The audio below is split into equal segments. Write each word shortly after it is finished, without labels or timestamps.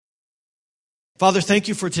Father, thank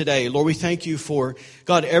you for today. Lord, we thank you for,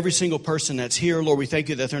 God, every single person that's here. Lord, we thank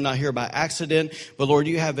you that they're not here by accident. But, Lord,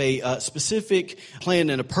 you have a specific plan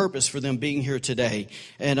and a purpose for them being here today.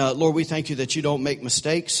 And, Lord, we thank you that you don't make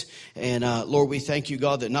mistakes. And, Lord, we thank you,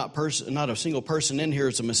 God, that not a single person in here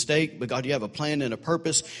is a mistake. But, God, you have a plan and a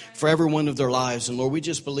purpose for every one of their lives. And, Lord, we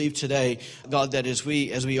just believe today, God, that as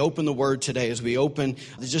we open the Word today, as we open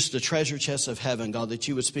just the treasure chest of heaven, God, that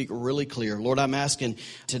you would speak really clear. Lord, I'm asking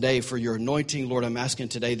today for your anointing. Lord, I'm asking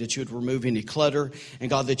today that you would remove any clutter, and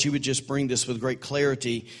God, that you would just bring this with great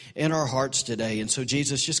clarity in our hearts today. And so,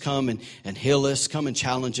 Jesus, just come and heal us, come and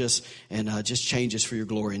challenge us, and just change us for your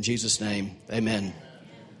glory. In Jesus' name, amen.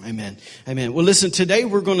 Amen. Amen. Well, listen, today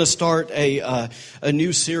we're going to start a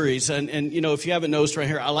new series. And, you know, if you haven't noticed right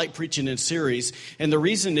here, I like preaching in series. And the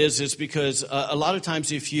reason is because a lot of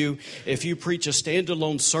times if you preach a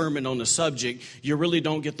standalone sermon on a subject, you really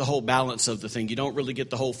don't get the whole balance of the thing. You don't really get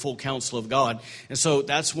the whole full counsel of God. And so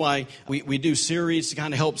that's why we do series to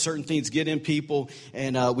kind of help certain things get in people.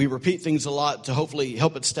 And we repeat things a lot to hopefully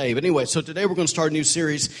help it stay. But anyway, so today we're going to start a new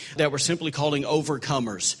series that we're simply calling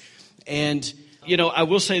Overcomers. And you know, I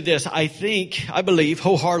will say this. I believe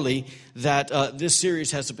wholeheartedly that this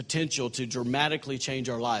series has the potential to dramatically change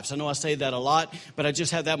our lives. I know I say that a lot, but I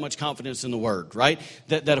just have that much confidence in the Word, right?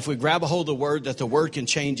 That if we grab a hold of the Word, that the Word can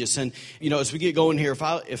change us. And, you know, as we get going here, if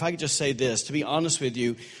I could just say this, to be honest with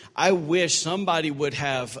you, I wish somebody would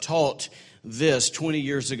have taught this 20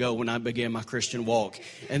 years ago when I began my Christian walk.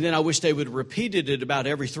 And then I wish they would have repeated it about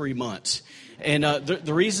every 3 months. And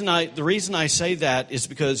the reason I say that is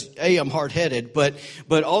because I'm hard-headed,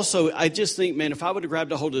 but also I just think, man, if I would have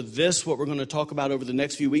grabbed a hold of this, what we're going to talk about over the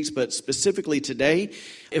next few weeks, but specifically today,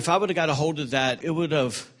 if I would have got a hold of that, it would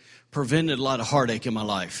have prevented a lot of heartache in my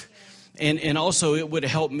life. And also it would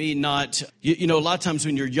have helped me not, you know, a lot of times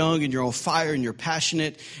when you're young and you're on fire and you're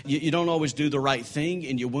passionate, you don't always do the right thing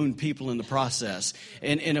and you wound people in the process.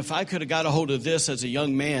 And if I could have got a hold of this as a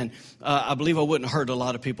young man, I believe I wouldn't hurt a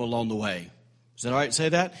lot of people along the way. Is that all right to say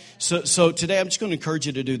that? So today I'm just going to encourage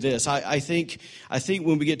you to do this. I think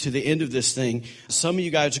when we get to the end of this thing, some of you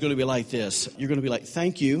guys are going to be like this. You're going to be like,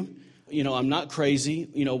 thank you. You know, I'm not crazy.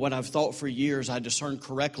 You know, what I've thought for years, I discerned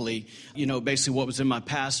correctly, you know, basically what was in my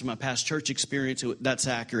past church experience, that's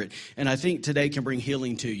accurate. And I think today can bring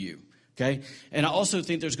healing to you. Okay? And I also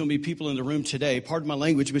think there's going to be people in the room today, pardon my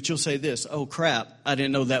language, but you'll say this, oh crap, I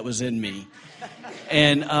didn't know that was in me.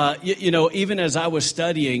 And, you know, even as I was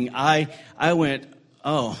studying, I went,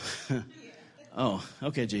 oh,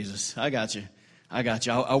 okay, Jesus, I got you.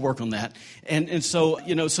 I'll work on that. And so,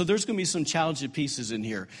 you know, so there's going to be some challenging pieces in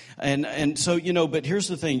here. And so, you know, but here's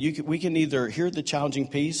the thing. We can either hear the challenging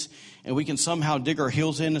piece and we can somehow dig our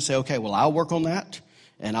heels in and say, okay, well, I'll work on that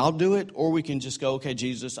and I'll do it. Or we can just go, okay,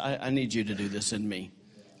 Jesus, I need you to do this in me.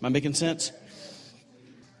 Am I making sense?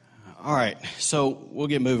 All right, so we'll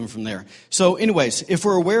get moving from there. So anyways, if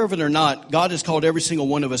we're aware of it or not, God has called every single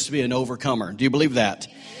one of us to be an overcomer. Do you believe that?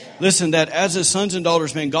 Listen, that as his sons and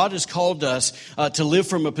daughters, man, God has called us to live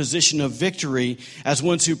from a position of victory as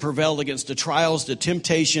ones who prevail against the trials, the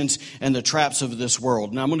temptations, and the traps of this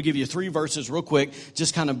world. Now, I'm going to give you 3 verses real quick,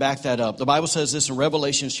 just kind of back that up. The Bible says this in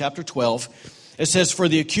Revelation chapter 12. It says, for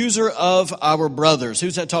the accuser of our brothers.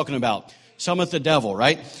 Who's that talking about? Someth the devil,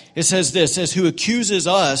 right? It says this, it says, who accuses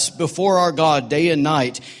us before our God day and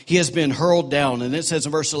night, he has been hurled down. And it says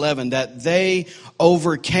in verse 11 that they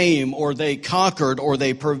overcame or they conquered or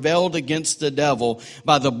they prevailed against the devil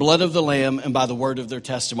by the blood of the Lamb and by the word of their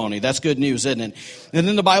testimony. That's good news, isn't it? And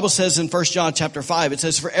then the Bible says in 1 John chapter 5, it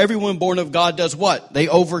says, for everyone born of God does what? They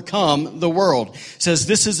overcome the world. It says,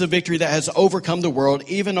 this is the victory that has overcome the world,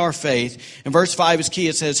 even our faith. And verse 5 is key.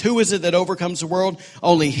 It says, who is it that overcomes the world?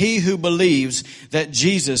 Only he who believes that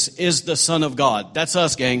Jesus is the Son of God. That's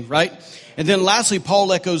us, gang, right? And then lastly,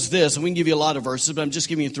 Paul echoes this, and we can give you a lot of verses, but I'm just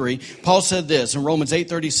giving you 3. Paul said this in Romans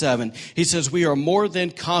 8:37. He says, we are more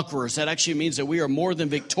than conquerors. That actually means that we are more than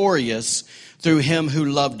victorious through him who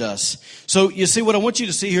loved us. So you see, what I want you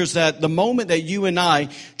to see here is that the moment that you and I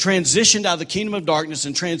transitioned out of the kingdom of darkness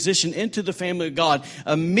and transitioned into the family of God,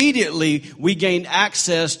 immediately we gain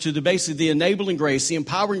access to basically the enabling grace, the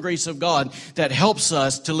empowering grace of God that helps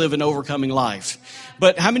us to live an overcoming life.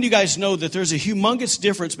 But how many of you guys know that there's a humongous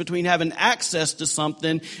difference between having access to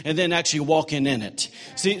something and then actually walking in it?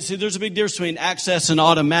 See, there's a big difference between access and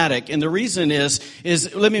automatic. And the reason is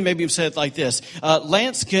let me maybe say it like this.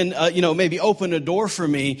 Lance can, maybe open a door for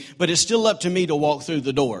me, but it's still up to me to walk through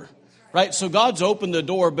the door. Right? So God's opened the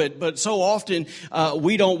door, but so often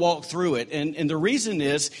we don't walk through it. And the reason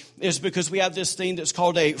is because we have this thing that's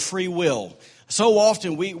called a free will. So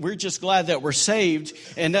often we're just glad that we're saved,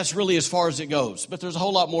 and that's really as far as it goes. But there's a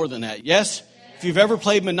whole lot more than that. Yes? If you've ever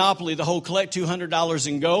played Monopoly, the whole collect $200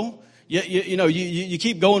 and go, you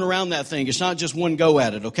keep going around that thing. It's not just one go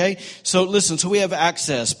at it, okay? So listen, so we have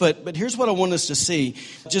access. But here's what I want us to see,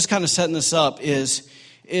 just kind of setting this up, is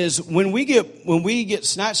when we get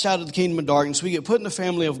snatched out of the kingdom of darkness, we get put in the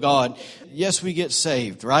family of God, yes, we get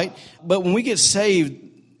saved, right? But when we get saved,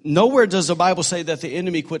 nowhere does the Bible say that the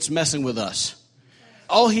enemy quits messing with us.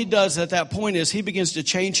 All he does at that point is he begins to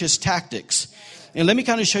change his tactics. And let me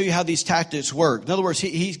kind of show you how these tactics work. In other words,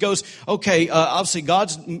 he goes, okay, obviously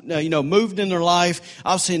God's, moved in their life.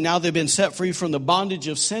 Obviously now they've been set free from the bondage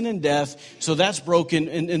of sin and death. So that's broken.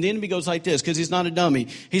 And the enemy goes like this, because he's not a dummy.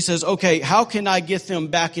 He says, okay, how can I get them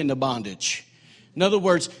back into bondage? In other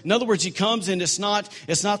words, he comes and it's not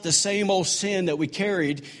the same old sin that we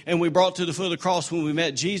carried and we brought to the foot of the cross when we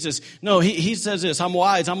met Jesus. No, he says this, I'm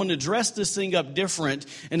wise. I'm going to dress this thing up different,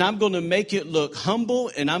 and I'm going to make it look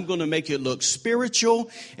humble, and I'm going to make it look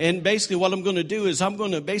spiritual. And basically what I'm going to do is I'm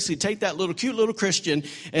going to basically take that cute little Christian,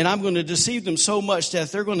 and I'm going to deceive them so much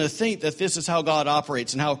that they're going to think that this is how God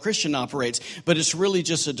operates and how a Christian operates. But it's really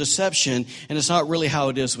just a deception, and it's not really how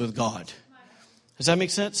it is with God. Does that make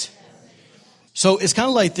sense? So it's kind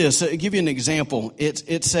of like this. I'll give you an example.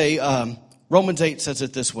 It's Romans 8 says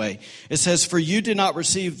it this way. It says, for you did not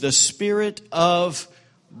receive the spirit of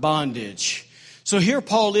bondage. So here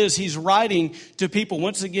Paul he's writing to people,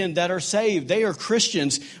 once again, that are saved. They are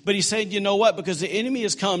Christians. But he's saying, you know what? Because the enemy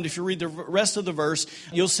has come. If you read the rest of the verse,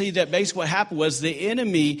 you'll see that basically what happened was the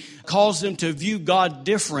enemy caused them to view God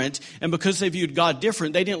different. And because they viewed God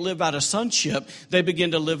different, they didn't live out of sonship. They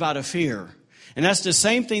began to live out of fear. And that's the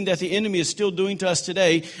same thing that the enemy is still doing to us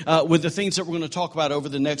today with the things that we're going to talk about over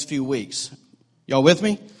the next few weeks. Y'all with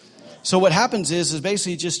me? So what happens is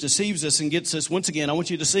basically just deceives us and gets us, once again, I want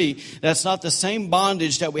you to see that's not the same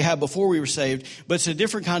bondage that we had before we were saved, but it's a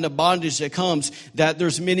different kind of bondage that comes that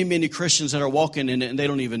there's many, many Christians that are walking in it and they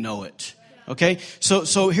don't even know it. Okay,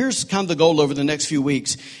 so here's kind of the goal over the next few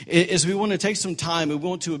weeks is we want to take some time. We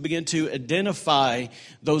want to begin to identify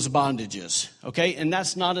those bondages. Okay, and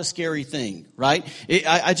that's not a scary thing, right?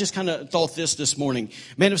 I just kind of thought this morning.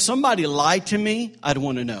 Man, if somebody lied to me, I'd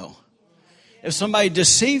want to know. If somebody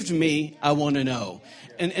deceived me, I want to know.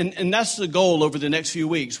 And that's the goal over the next few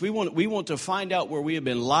weeks. We want to find out where we have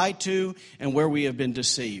been lied to and where we have been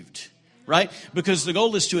deceived. Right? Because the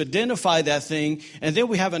goal is to identify that thing, and then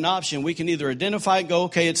we have an option. We can either identify it, go,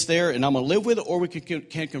 okay, it's there, and I'm going to live with it, or we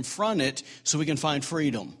can confront it so we can find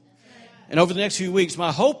freedom. And over the next few weeks,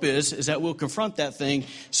 my hope is that we'll confront that thing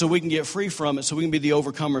so we can get free from it, so we can be the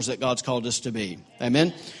overcomers that God's called us to be.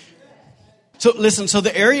 Amen? So listen, so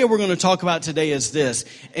the area we're going to talk about today is this,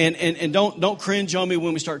 and don't cringe on me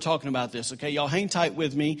when we start talking about this, okay? Y'all hang tight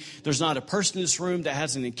with me. There's not a person in this room that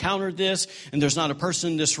hasn't encountered this, and there's not a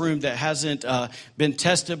person in this room that hasn't been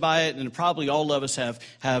tested by it, and probably all of us have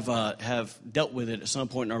dealt with it at some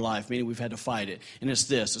point in our life, meaning we've had to fight it. And it's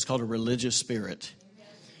this. It's called a religious spirit.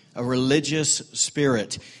 A religious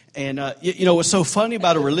spirit. And, what's so funny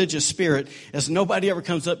about a religious spirit is nobody ever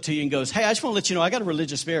comes up to you and goes, hey, I just want to let you know I got a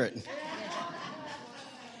religious spirit.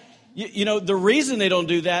 The reason they don't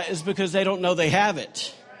do that is because they don't know they have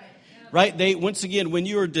it, right? Once again, when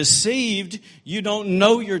you are deceived, you don't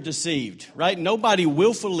know you're deceived, right? Nobody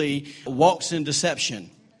willfully walks in deception.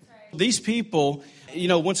 These people,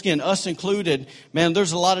 once again, us included, man,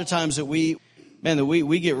 there's a lot of times that we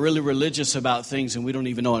get really religious about things and we don't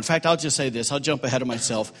even know. In fact, I'll just say this. I'll jump ahead of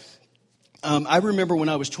myself. I remember when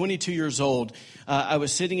I was 22 years old, I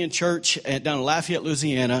was sitting in church down in Lafayette,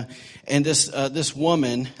 Louisiana, and this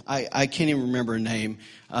woman, I can't even remember her name.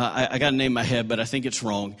 I got a name in my head, but I think it's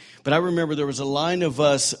wrong. But I remember there was a line of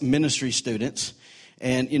us ministry students,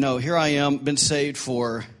 and, here I am, been saved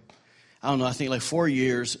for, I think like 4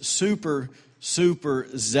 years, super, super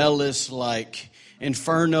zealous, like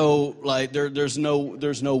inferno, like there's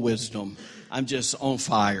no wisdom. I'm just on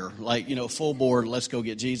fire, like, full board, let's go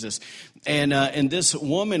get Jesus. And this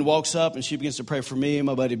woman walks up and she begins to pray for me,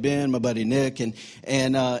 my buddy Ben, my buddy Nick,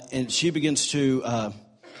 and she begins to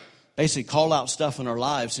basically call out stuff in our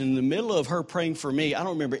lives. And in the middle of her praying for me, I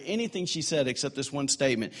don't remember anything she said except this one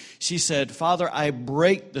statement. She said, Father, I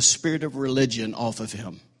break the spirit of religion off of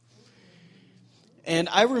him. And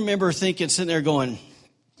I remember sitting there going,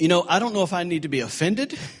 I don't know if I need to be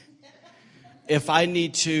offended, if I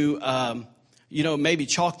need to maybe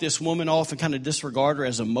chalk this woman off and kind of disregard her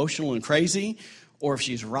as emotional and crazy, or if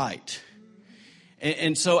she's right.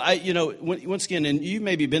 And so once again, and you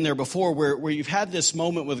maybe been there before where you've had this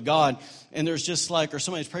moment with God and there's just or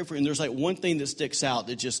somebody's praying for you and there's like one thing that sticks out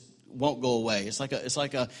that just won't go away. It's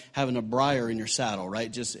like having a briar in your saddle, right?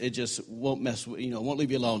 It just won't won't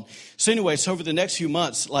leave you alone. So anyway, so over the next few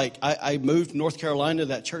months, like I moved to North Carolina,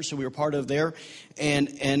 that church that we were part of there,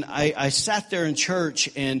 and I sat there in church,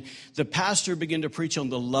 and the pastor began to preach on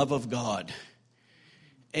the love of God.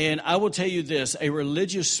 And I will tell you this, a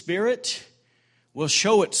religious spirit will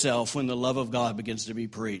show itself when the love of God begins to be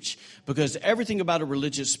preached. Because everything about a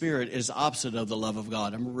religious spirit is opposite of the love of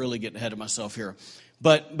God. I'm really getting ahead of myself here.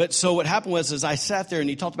 But so what happened was I sat there and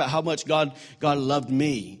he talked about how much God loved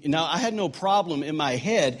me. Now, I had no problem in my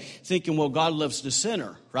head thinking, well, God loves the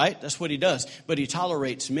sinner, right? That's what he does. But he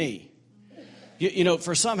tolerates me.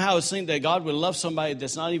 For somehow it seemed that God would love somebody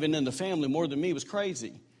that's not even in the family more than me was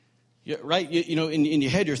crazy. Yeah, right? In your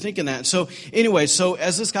head, you're thinking that. So anyway, so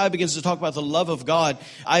as this guy begins to talk about the love of God,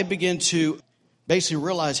 I begin to basically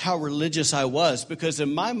realize how religious I was. Because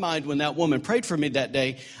in my mind, when that woman prayed for me that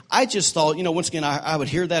day, I just thought, once again, I would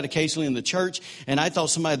hear that occasionally in the church. And I thought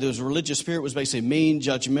somebody that was a religious spirit was basically mean,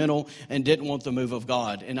 judgmental, and didn't want the move of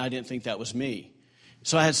God. And I didn't think that was me.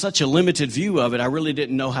 So I had such a limited view of it. I really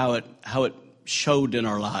didn't know how it showed in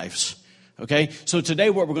our lives. Okay, so today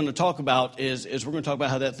what we're going to talk about is we're going to talk about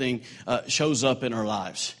how that thing shows up in our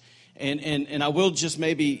lives. And I will just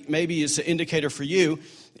maybe it's an indicator for you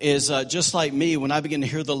is just like me, when I begin to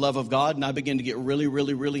hear the love of God and I begin to get really,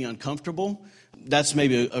 really, really uncomfortable, that's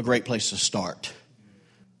maybe a great place to start.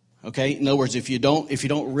 Okay, in other words, if you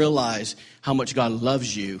don't realize how much God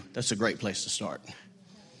loves you, that's a great place to start.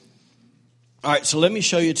 All right, so let me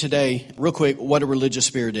show you today real quick what a religious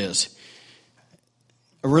spirit is.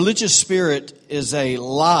 A religious spirit is a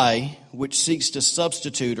lie which seeks to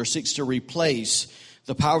substitute or seeks to replace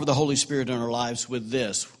the power of the Holy Spirit in our lives with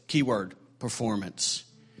this keyword, performance.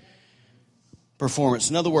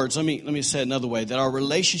 Performance. In other words, let me say it another way, that our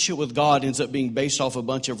relationship with God ends up being based off a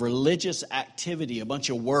bunch of religious activity, a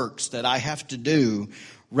bunch of works that I have to do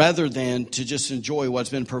rather than to just enjoy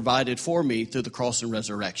what's been provided for me through the cross and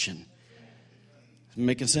resurrection.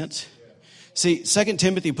 Making sense? See, 2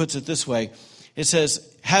 Timothy puts it this way. It says,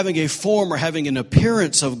 having a form or having an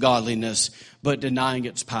appearance of godliness, but denying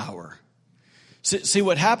its power. See,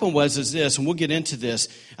 what happened is this, and we'll get into this,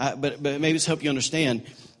 but maybe it's help you understand,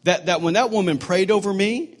 that when that woman prayed over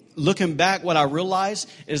me, looking back, what I realized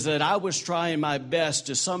is that I was trying my best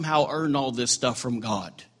to somehow earn all this stuff from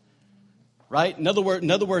God. Right? In other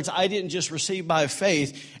words, I didn't just receive by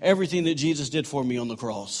faith everything that Jesus did for me on the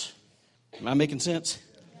cross. Am I making sense?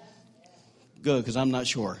 Good, because I'm not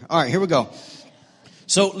sure. All right, here we go.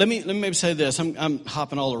 So let me maybe say this. I'm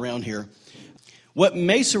hopping all around here. What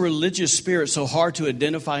makes a religious spirit so hard to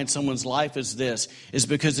identify in someone's life is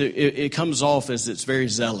because it comes off as it's very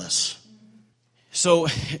zealous. So,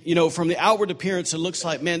 from the outward appearance, it looks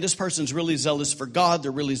like, man, this person's really zealous for God.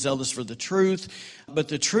 They're really zealous for the truth. But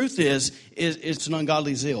the truth is it's an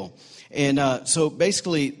ungodly zeal. And so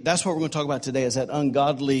basically, that's what we're going to talk about today is that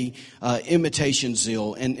ungodly imitation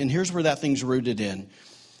zeal. And here's where that thing's rooted in.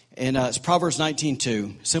 And it's Proverbs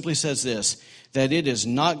 19:2. Simply says this, that it is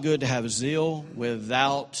not good to have zeal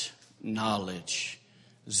without knowledge.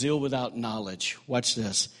 Zeal without knowledge. Watch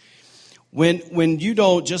this. When you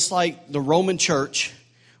don't, just like the Roman church,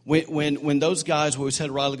 when those guys, what we said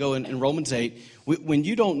a while ago in Romans 8, when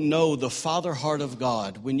you don't know the Father heart of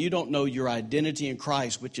God, when you don't know your identity in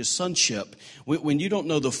Christ, which is sonship, when you don't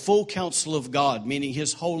know the full counsel of God, meaning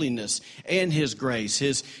His holiness and His grace,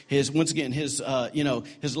 His once again His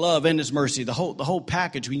love and His mercy, the whole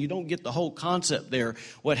package. When you don't get the whole concept there,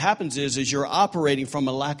 what happens is you're operating from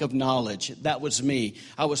a lack of knowledge. That was me.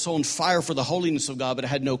 I was so on fire for the holiness of God, but I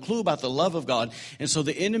had no clue about the love of God, and so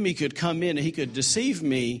the enemy could come in and he could deceive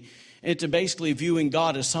me into basically viewing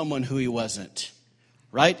God as someone who He wasn't,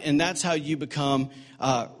 right? And that's how you become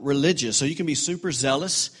religious. So you can be super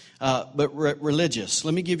zealous, but religious.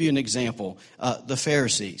 Let me give you an example. The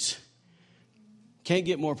Pharisees. Can't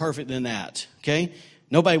get more perfect than that, okay?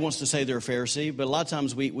 Nobody wants to say they're a Pharisee, but a lot of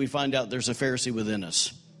times we find out there's a Pharisee within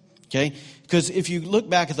us. Okay? Because if you look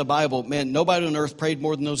back at the Bible, man, nobody on earth prayed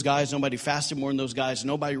more than those guys. Nobody fasted more than those guys.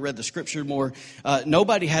 Nobody read the scripture more.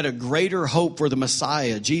 Nobody had a greater hope for the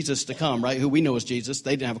Messiah, Jesus, to come, right? Who we know as Jesus.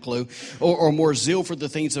 They didn't have a clue. Or more zeal for the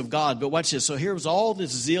things of God. But watch this. So here was all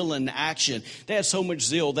this zeal in action. They had so much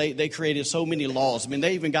zeal. They created so many laws. I mean,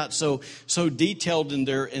 they even got so detailed in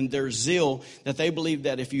their zeal that they believed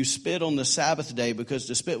that if you spit on the Sabbath day, because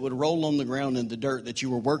the spit would roll on the ground in the dirt, that you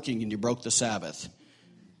were working and you broke the Sabbath.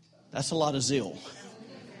 That's a lot of zeal,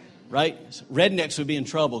 right? Rednecks would be in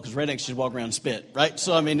trouble because rednecks should walk around and spit, right?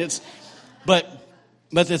 So, I mean, but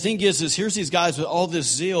the thing is here's these guys with all this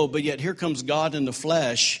zeal, but yet here comes God in the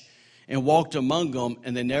flesh, and walked among them,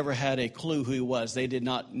 and they never had a clue who he was. They did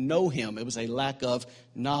not know him. It was a lack of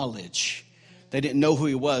knowledge. They didn't know who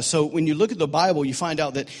he was. So when you look at the Bible, you find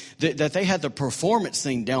out that they had the performance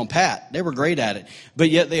thing down pat. They were great at it. But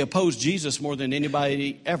yet they opposed Jesus more than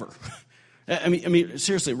anybody ever. I mean,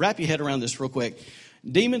 seriously, wrap your head around this real quick.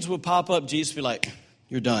 Demons would pop up. Jesus would be like,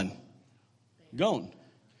 you're done. Gone.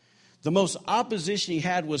 The most opposition he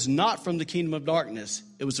had was not from the kingdom of darkness.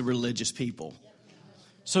 It was the religious people.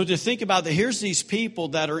 So to think about that, here's these people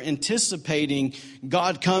that are anticipating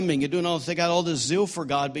God coming and doing all, they got all this zeal for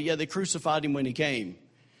God, but yet they crucified him when he came.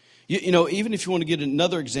 You know, even if you want to get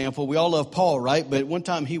another example, we all love Paul, right? But one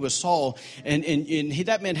time he was Saul, and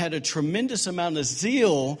that man had a tremendous amount of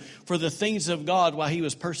zeal for the things of God while he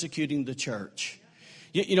was persecuting the church.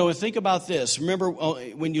 You know, and think about this. Remember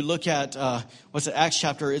when you look at, Acts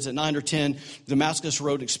chapter, is it 9 or 10, Damascus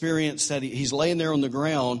Road experience, that he's laying there on the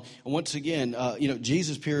ground. And once again,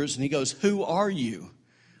 Jesus appears and he goes, who are you?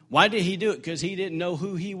 Why did he do it? Because he didn't know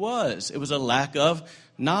who he was. It was a lack of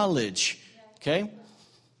knowledge. Okay?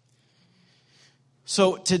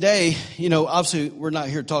 So today, obviously we're not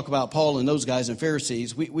here to talk about Paul and those guys and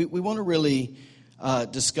Pharisees. We want to really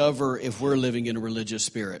discover if we're living in a religious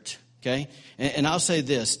spirit. Okay, and I'll say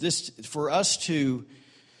this for us to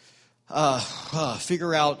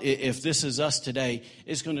figure out if this is us today,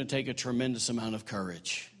 it's going to take a tremendous amount of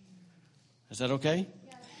courage. Is that okay?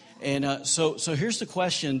 And so here's the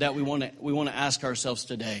question that we want to ask ourselves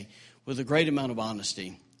today with a great amount of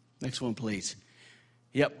honesty. Next one, please.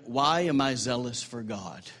 Yep. Why am I zealous for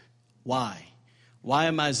God? Why? Why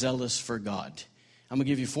am I zealous for God? I'm going to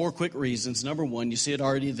give you 4 quick reasons. Number 1, you see it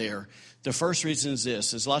already there. The first reason is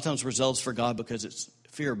this, is a lot of times we're zealous for God because it's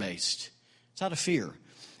fear-based. It's out of fear.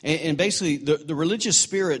 And basically, the religious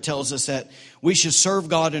spirit tells us that we should serve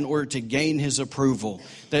God in order to gain his approval.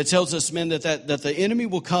 That it tells us, men, that the enemy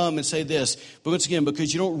will come and say this, but once again,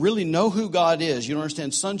 because you don't really know who God is, you don't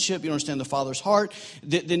understand sonship, you don't understand the Father's heart,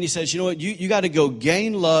 then he says, you know what, you got to go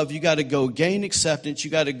gain love, you got to go gain acceptance, you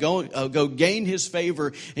got to go gain his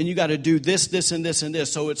favor, and you got to do this, this, and this, and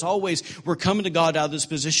this. So it's always, we're coming to God out of this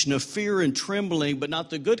position of fear and trembling, but not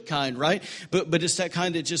the good kind, right? But it's that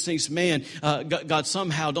kind that just thinks, man, God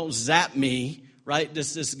somehow don't zap me, right?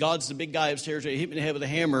 This God's the big guy upstairs, hit me in the head with a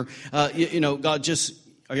hammer. God just,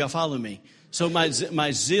 are y'all following me? So my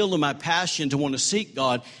zeal and my passion to want to seek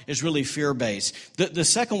God is really fear-based. The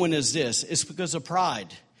second one is this. It's because of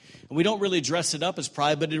pride. We don't really dress it up as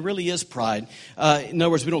pride, but it really is pride. In other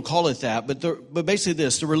words, we don't call it that. But basically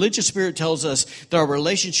this, the religious spirit tells us that our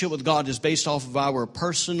relationship with God is based off of our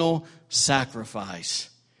personal sacrifice.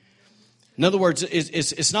 In other words,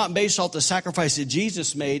 it's not based off the sacrifice that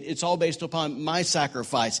Jesus made. It's all based upon my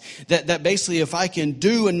sacrifice. That basically if I can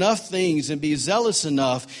do enough things and be zealous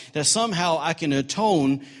enough that somehow I can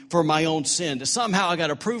atone for my own sin. That somehow I got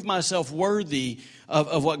to prove myself worthy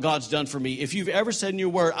of what God's done for me. If you've ever said in your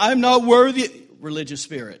word, I'm not worthy, religious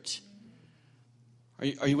spirit.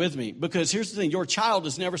 Are you with me? Because here's the thing. Your child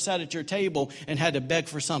has never sat at your table and had to beg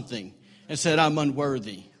for something and said, I'm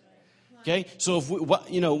unworthy. Okay, so if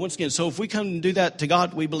once again, so if we come and do that to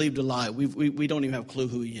God, we believe a lie. We don't even have a clue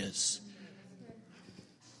who he is.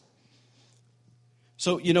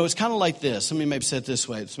 So, it's kind of like this. Somebody maybe said it this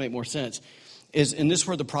way, to make more sense. And this is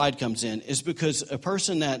where the pride comes in, is because a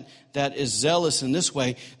person that is zealous in this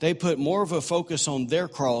way, they put more of a focus on their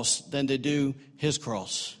cross than they do his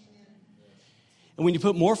cross. And when you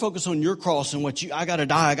put more focus on your cross and I got to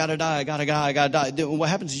die, I got to die, what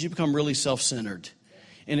happens is you become really self-centered.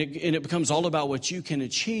 And it becomes all about what you can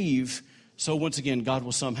achieve. So once again, God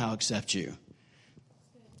will somehow accept you.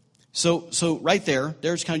 So right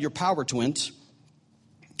there's kind of your power twins.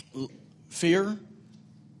 Fear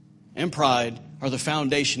and pride are the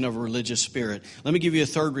foundation of a religious spirit. Let me give you a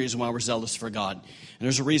third reason why we're zealous for God. And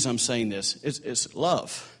there's a reason I'm saying this. It's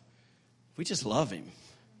love. We just love him.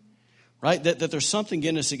 Right? That there's something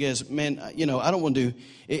in us that goes, man, I don't want to do,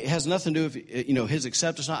 it has nothing to do with, his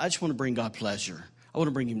acceptance. I just want to bring God pleasure. I want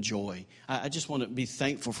to bring him joy. I just want to be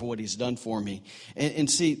thankful for what he's done for me. And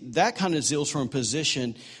see, that kind of zeal is from a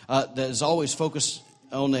position that is always focused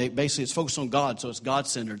on basically it's focused on God. So it's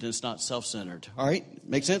God-centered and it's not self-centered. All right?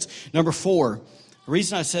 Make sense? Number 4, the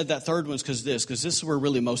reason I said that third one is because this is where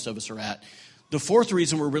really most of us are at. The fourth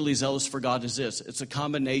reason we're really zealous for God is this. It's a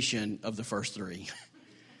combination of the first 3.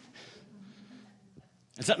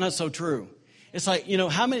 Is that not so true? It's like,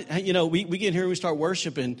 how many, we get here and we start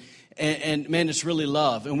worshiping and man, it's really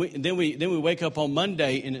love. And then we wake up on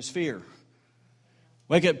Monday and it's fear.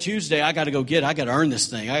 Wake up Tuesday, I got to earn this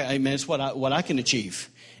thing. Man, it's what I can achieve.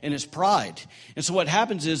 and it's pride. And so what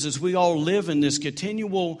happens is we all live in this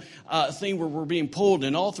continual thing where we're being pulled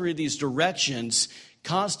in all three of these directions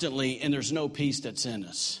constantly, and there's no peace that's in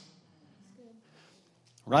us.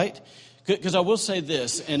 Right? Because I will say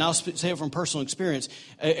this, and I'll say it from personal experience.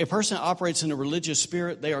 A person that operates in a religious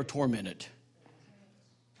spirit, they are tormented.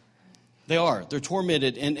 They are. They're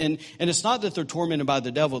tormented. And it's not that they're tormented by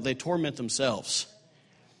the devil. They torment themselves.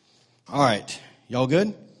 All right. Y'all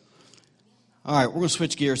good? All right. We're going to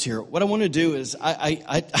switch gears here. What I want to do is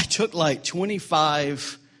I took like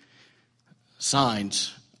 25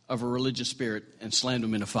 signs of a religious spirit and slammed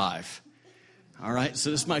them into 5. All right.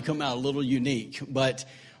 So this might come out a little unique. But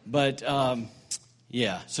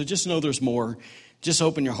yeah. So just know there's more. Just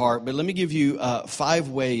open your heart. But let me give you 5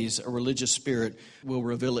 ways a religious spirit will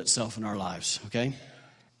reveal itself in our lives, okay?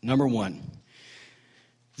 Number 1,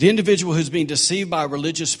 the individual who's being deceived by a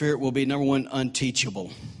religious spirit will be, number 1,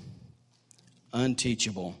 unteachable.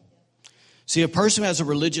 Unteachable. See, a person who has a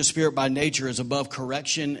religious spirit by nature is above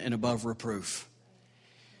correction and above reproof.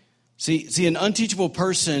 See, an unteachable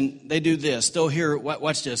person, they do this. They'll hear,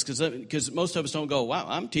 watch this, because most of us don't go, wow,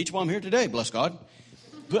 I'm teachable, I'm here today, bless God.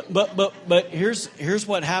 But here's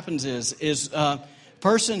what happens is a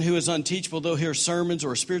person who is unteachable, they'll hear sermons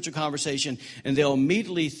or a spiritual conversation, and they'll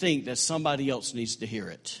immediately think that somebody else needs to hear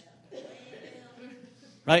it.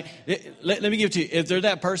 Right? Let me give it to you. If they're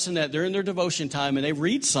that person that they're in their devotion time and they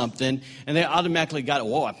read something and they automatically got,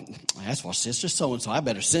 whoa, that's what sister so-and-so, I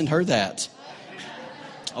better send her that.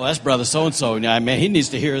 Oh, that's brother so-and-so. Now, man, he needs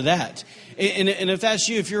to hear that. And if that's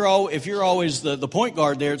you, if you're always the point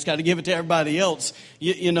guard there, it's got to give it to everybody else,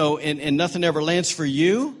 you know, and nothing ever lands for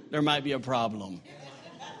you, there might be a problem.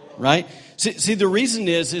 Right? See, the reason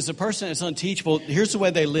is a person that's unteachable, here's the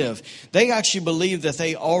way they live. They actually believe that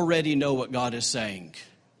they already know what God is saying.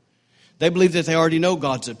 They believe that they already know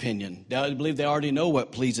God's opinion. They believe they already know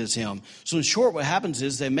what pleases Him. So in short, what happens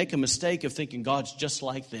is they make a mistake of thinking God's just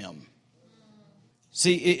like them.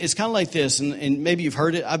 See, it's kind of like this, and maybe you've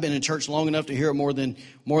heard it. I've been in church long enough to hear it more than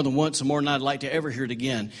once, and more than I'd like to ever hear it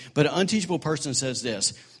again. But an unteachable person says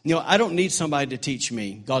this, you know, I don't need somebody to teach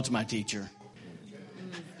me. God's my teacher.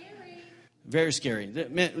 Very scary.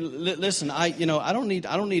 Man, listen, I don't need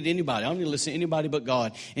anybody. I don't need to listen to anybody but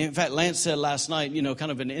God. And in fact, Lance said last night, you know,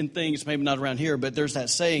 kind of an end thing. It's maybe not around here, but there's that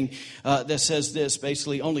saying that says this,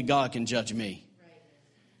 basically, only God can judge me.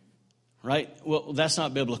 Right? Well, that's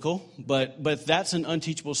not biblical, but that's an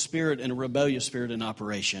unteachable spirit and a rebellious spirit in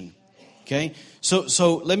operation. Okay?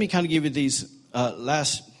 So let me kind of give you these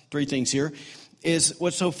last 3 things here. Is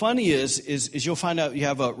what's so funny is you'll find out you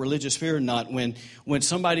have a religious spirit or not when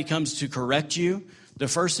somebody comes to correct you, the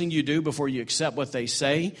first thing you do before you accept what they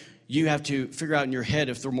say, you have to figure out in your head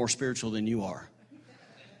if they're more spiritual than you are.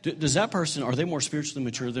 Does that person, are they more spiritually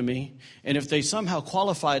mature than me? And if they somehow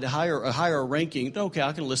qualify to a higher ranking, okay,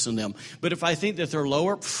 I can listen to them. But if I think that they're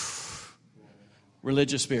lower,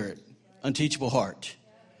 religious spirit, unteachable heart.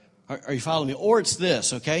 Are you following me? Or it's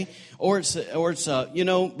this, okay? Or it's you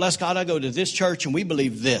know, bless God, I go to this church and we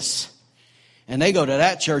believe this. And they go to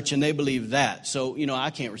that church and they believe that. So, you know,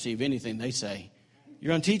 I can't receive anything they say.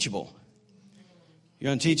 You're unteachable.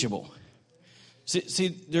 You're unteachable. See,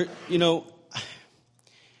 there, you know,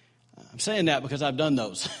 I'm saying that because I've done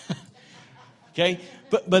those. Okay?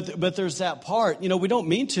 But there's that part. You know, we don't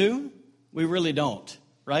mean to. We really don't.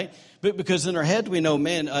 Right? But because in our head we know,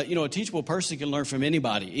 man, you know, a teachable person can learn from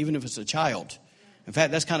anybody, even if it's a child. In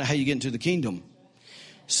fact, that's kind of how you get into the kingdom.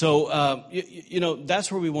 So, you know,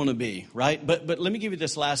 that's where we want to be, right? But let me give you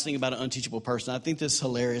this last thing about an unteachable person. I think this is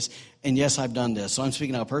hilarious. And yes, I've done this. So I'm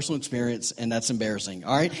speaking out of personal experience, and that's embarrassing.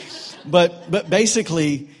 All right? But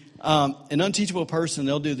basically, an unteachable person,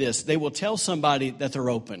 they'll do this. They will tell somebody that they're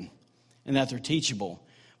open and that they're teachable.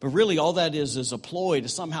 But really all that is a ploy to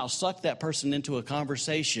somehow suck that person into a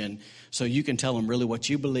conversation so you can tell them really what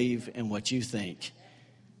you believe and what you think.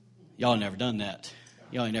 Y'all never done that.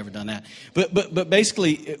 Y'all ain't never done that. But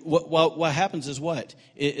basically what happens is what?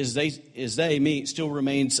 Me, still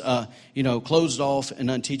remains, you know, closed off and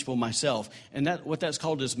unteachable myself. And what that's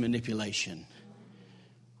called is manipulation.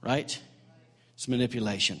 Right? It's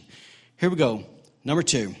manipulation. Here we go. Number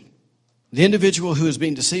 2. The individual who is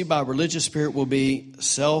being deceived by a religious spirit will be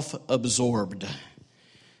self-absorbed.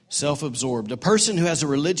 Self-absorbed. A person who has a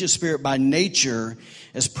religious spirit by nature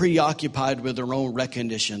is preoccupied with their own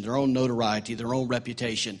recognition, their own notoriety, their own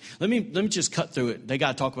reputation. Let me just cut through it. They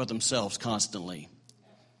got to talk about themselves constantly.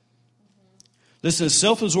 Listen, a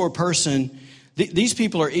self-absorbed person, these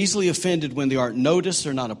people are easily offended when they aren't noticed,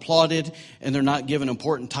 they're not applauded, and they're not given an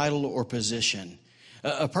important title or position.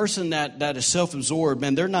 A person that is self-absorbed,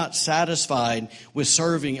 man, they're not satisfied with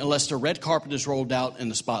serving unless the red carpet is rolled out and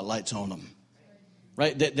the spotlight's on them.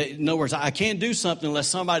 Right? In other words, I can't do something unless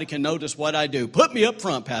somebody can notice what I do. Put me up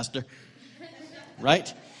front, Pastor.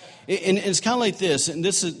 Right? And it's kind of like this, and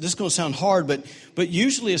this is going to sound hard, but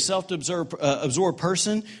usually a self-absorbed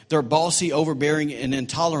person, they're bossy, overbearing, and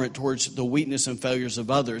intolerant towards the weakness and failures of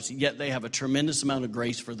others, yet they have a tremendous amount of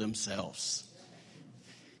grace for themselves.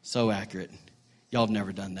 So accurate. Y'all have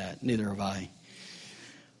never done that. Neither have I.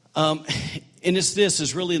 And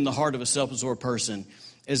it's really in the heart of a self-absorbed person,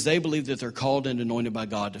 is they believe that they're called and anointed by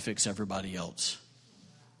God to fix everybody else.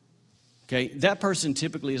 Okay? That person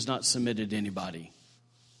typically is not submitted to anybody.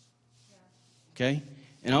 Okay?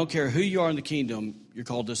 And I don't care who you are in the kingdom, you're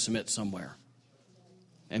called to submit somewhere.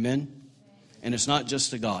 Amen? And it's not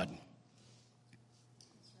just to God.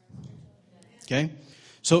 Okay?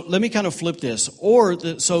 So let me kind of flip this.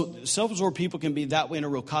 So self-absorbed people can be that way in a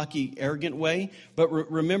real cocky, arrogant way. But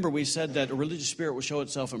remember, we said that a religious spirit will show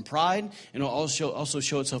itself in pride and it will also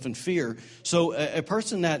show itself in fear. So a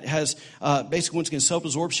person that has basically, once again,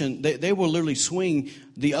 self-absorption, they will literally swing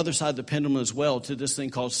the other side of the pendulum as well to this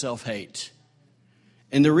thing called self-hate.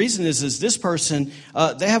 And the reason is this person,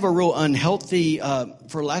 they have a real unhealthy,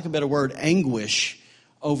 for lack of a better word, anguish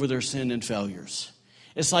over their sin and failures.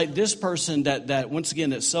 It's like this person that once again,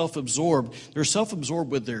 that's self-absorbed. They're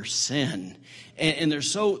self-absorbed with their sin. And they're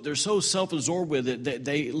so self-absorbed with it that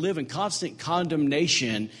they live in constant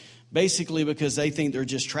condemnation, basically because they think they're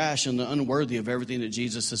just trash and they're unworthy of everything that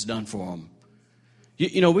Jesus has done for them.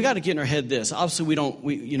 We got to get in our head this.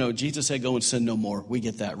 Obviously, Jesus said, go and sin no more. We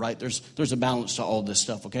get that, right? There's a balance to all this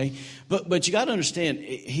stuff, okay? But you got to understand,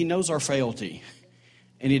 he knows our frailty,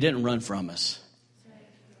 and he didn't run from us.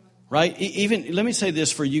 Right? Even, let me say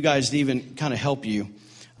this for you guys to even kind of help you.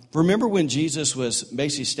 Remember when Jesus was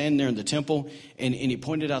basically standing there in the temple and he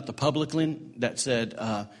pointed out the publican that said,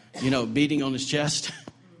 beating on his chest?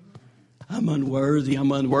 I'm unworthy.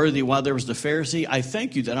 While there was the Pharisee, I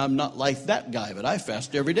thank you that I'm not like that guy, but I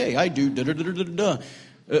fast every day. I do da-da-da-da-da-da.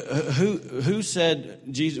 Who said,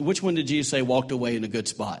 Jesus? Which one did Jesus say walked away in a good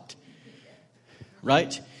spot?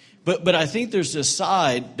 Right? But I think there's this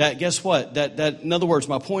side that, guess what? That in other words,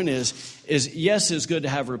 my point is yes, it's good to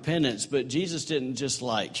have repentance, but Jesus didn't just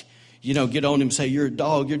get on him and say, you're a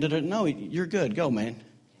dog, no, you're good. Go, man.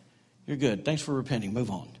 You're good. Thanks for repenting.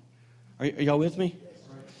 Move on. Are y'all with me?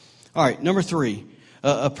 All right, number 3.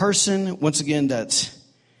 A person, once again, that's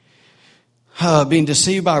being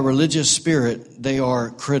deceived by a religious spirit, they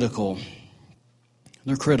are critical.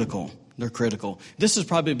 They're critical. This has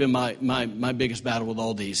probably been my biggest battle with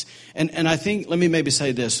all these. And I think, let me maybe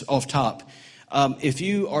say this off top. If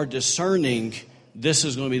you are discerning, this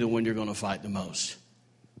is going to be the one you're going to fight the most.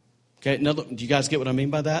 Okay, do you guys get what I mean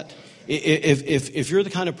by that? If you're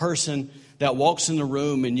the kind of person that walks in the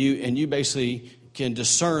room and you basically can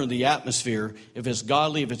discern the atmosphere, if it's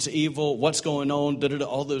godly, if it's evil, what's going on,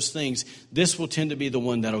 all those things, this will tend to be the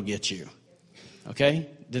one that'll get you. Okay?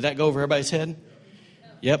 Did that go over everybody's head?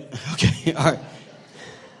 Yep. Okay. All right.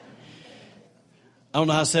 I don't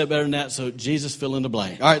know how to say it better than that, so Jesus fill in the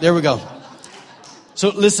blank. All right, there we go. So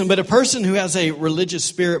listen, but a person who has a religious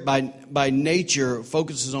spirit by nature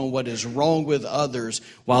focuses on what is wrong with others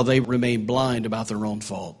while they remain blind about their own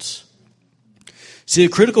faults. See, a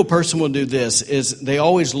critical person will do this, is they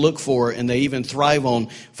always look for and they even thrive on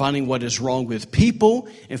finding what is wrong with people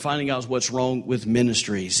and finding out what's wrong with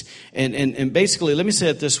ministries. And basically, let me say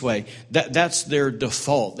it this way, that's their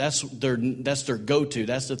default. That's their go-to.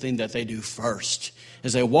 That's the thing that they do first.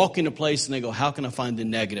 As they walk into a place and they go, how can I find the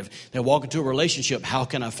negative? They walk into a relationship, how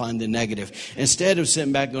can I find the negative? Instead of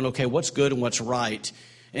sitting back and going, okay, what's good and what's right?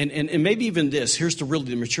 And maybe even this, here's the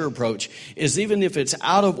mature approach, is even if it's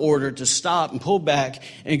out of order, to stop and pull back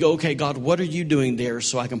and go, okay, God, what are you doing there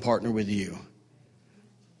so I can partner with you?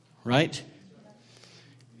 Right?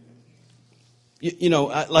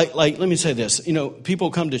 Let me say this.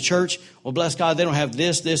 People come to church, well, bless God, they don't have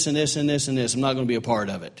this, this, and this, and this, and this. I'm not going to be a part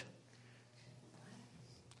of it.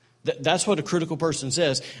 That's what a critical person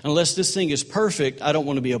says. Unless this thing is perfect, I don't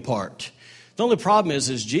want to be a part. The only problem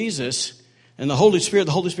is Jesus and the Holy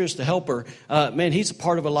Spirit's the helper. He's a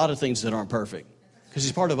part of a lot of things that aren't perfect because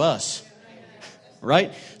he's part of us.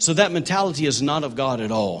 Right? So that mentality is not of God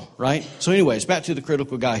at all. Right? So anyways, back to the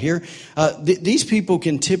critical guy here. These people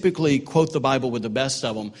can typically quote the Bible with the best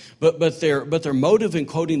of them, but their motive in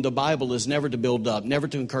quoting the Bible is never to build up, never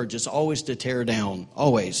to encourage. It's always to tear down,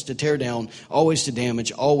 always to tear down, always to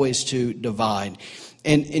damage, always to divide.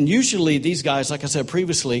 And usually these guys, like I said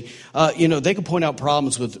previously, they can point out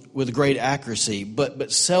problems with great accuracy,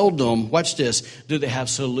 but seldom, watch this, do they have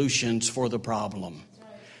solutions for the problem.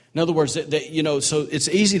 In other words, so it's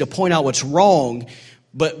easy to point out what's wrong,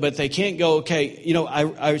 but they can't go, okay,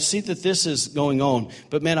 I see that this is going on,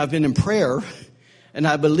 but man, I've been in prayer, and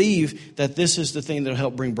I believe that this is the thing that will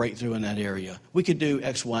help bring breakthrough in that area. We could do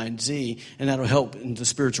X, Y, and Z, and that'll help in the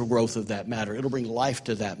spiritual growth of that matter. It'll bring life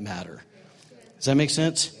to that matter. Does that make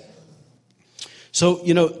sense? So,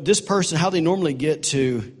 this person, how they normally get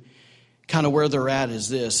to kind of where they're at is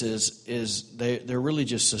they're really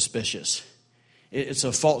just suspicious. It's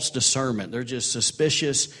a false discernment. They're just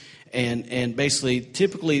suspicious, and basically,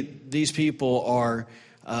 typically, these people are,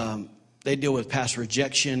 they deal with past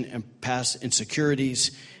rejection and past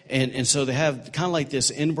insecurities, and so they have kind of like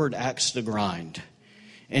this inward axe to grind.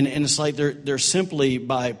 And it's like they're simply,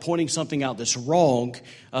 by pointing something out that's wrong,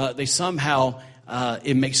 they somehow,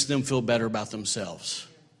 it makes them feel better about themselves.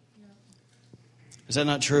 Is that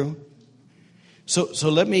not true? So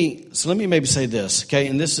let me maybe say this, okay?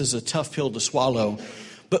 And this is a tough pill to swallow,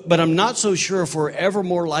 but I'm not so sure if we're ever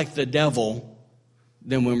more like the devil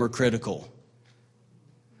than when we're critical.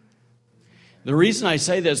 The reason I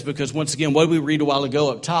say this is because, once again, what did we read a while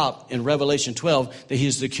ago up top in Revelation 12? That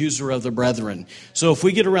he's the accuser of the brethren. So if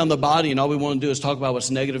we get around the body and all we want to do is talk about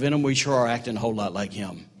what's negative in him, we sure are acting a whole lot like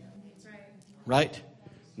him. Right?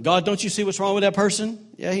 God, don't you see what's wrong with that person?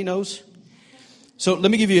 Yeah, he knows. So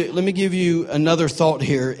let me give you another thought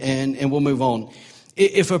here, and we'll move on.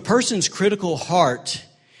 If a person's critical heart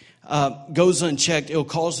goes unchecked, it'll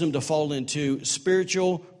cause them to fall into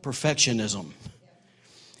spiritual perfectionism.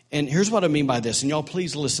 And here's what I mean by this, and y'all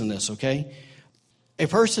please listen to this, okay? A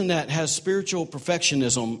person that has spiritual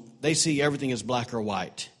perfectionism, they see everything as black or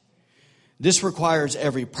white. This requires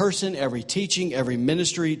every person, every teaching, every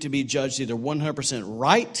ministry to be judged either 100%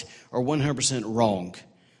 right or 100% wrong.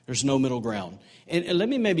 There's no middle ground. And let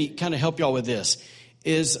me maybe kind of help y'all with this.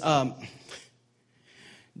 Jesus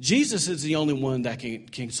is the only one that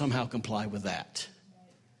can somehow comply with that.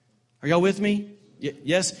 Are y'all with me?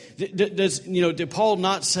 Yes? Did Paul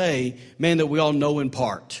not say, man, that we all know in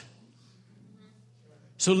part?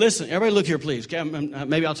 So listen, everybody look here, please. Okay,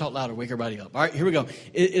 maybe I'll talk louder, wake everybody up. All right, here we go.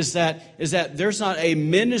 Is that there's not a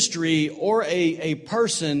ministry or a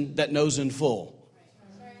person that knows in full.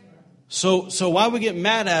 So why we get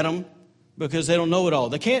mad at them? Because they don't know it all.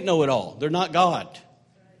 They can't know it all. They're not God.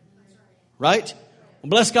 Right? Well,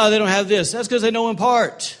 bless God, they don't have this. That's because they know in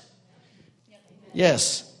part.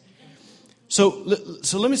 Yes. So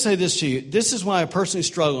let me say this to you. This is why I personally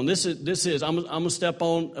struggle. And I'm going to step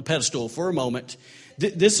on a pedestal for a moment.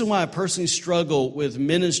 This is why I personally struggle with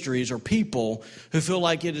ministries or people who feel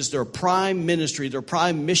like it is their prime ministry, their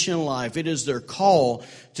prime mission in life. It is their call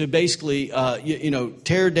to basically,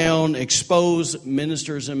 tear down, expose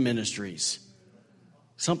ministers and ministries.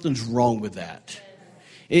 Something's wrong with that.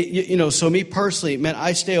 So me personally, man,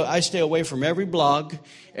 I stay away from every blog,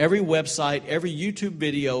 every website, every YouTube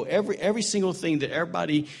video, every single thing that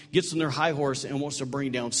everybody gets on their high horse and wants to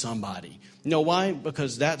bring down somebody. You know why?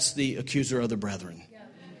 Because that's the accuser of the brethren.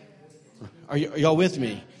 Are y'all with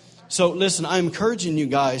me? So listen, I'm encouraging you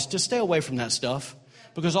guys to stay away from that stuff,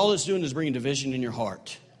 because all it's doing is bringing division in your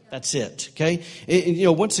heart. That's it. Okay?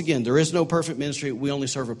 And once again, there is no perfect ministry. We only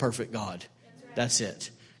serve a perfect God. That's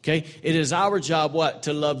it. Okay? It is our job, what?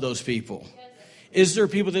 To love those people. Is there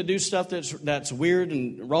people that do stuff that's weird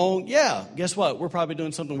and wrong? Yeah. Guess what? We're probably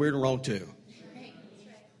doing something weird and wrong too.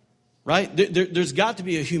 Right? There's got to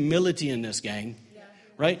be a humility in this, gang.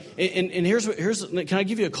 Right? And can I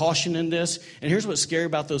give you a caution in this? And here's what's scary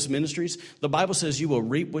about those ministries. The Bible says you will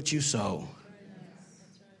reap what you sow.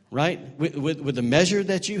 Right? With the measure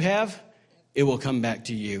that you have, it will come back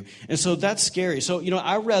to you. And so that's scary. So,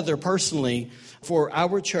 I rather personally, for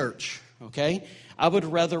our church, okay, I would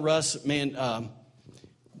rather us,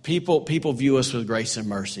 people view us with grace and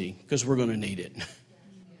mercy, because we're going to need it.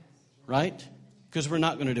 Right? Because we're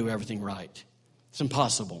not going to do everything right. It's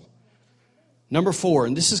impossible. Number 4,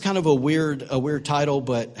 and this is kind of a weird title,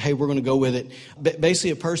 but hey, we're going to go with it.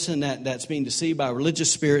 Basically, a person that's being deceived by a religious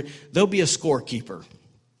spirit, they'll be a scorekeeper.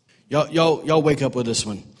 Y'all wake up with this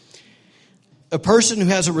one. A person who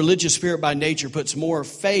has a religious spirit by nature puts more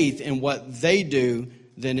faith in what they do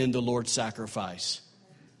than in the Lord's sacrifice.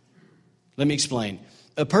 Let me explain.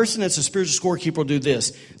 A person that's a spiritual scorekeeper will do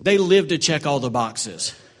this. They live to check all the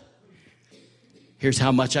boxes. Here's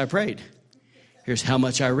how much I prayed. Here's how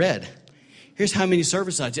much I read. Here's how many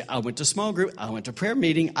services I did. I went to small group. I went to prayer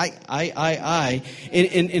meeting. I.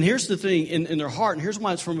 And here's the thing in their heart, and here's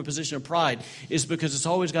why it's from a position of pride, is because it's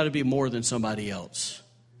always got to be more than somebody else.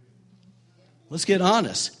 Let's get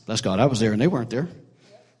honest. Bless God, I was there and they weren't there.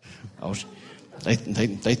 They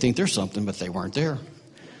think they're something, but they weren't there.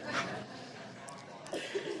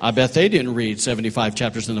 I bet they didn't read 75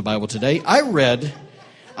 chapters in the Bible today. I read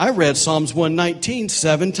Psalms 119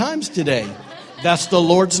 7 times today. That's the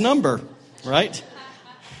Lord's number, right?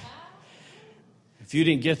 If you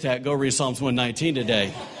didn't get that, go read Psalms 119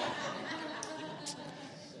 today.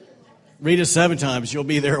 Read it 7 times, you'll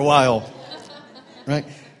be there a while, right?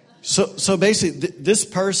 So basically, this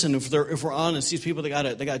person, if we're honest, these people, they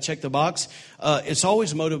gotta check the box. It's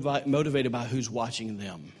always motivated by who's watching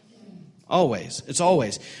them. Always. It's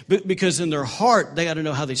always. Because in their heart, they got to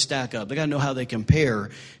know how they stack up. They got to know how they compare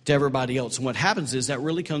to everybody else. And what happens is that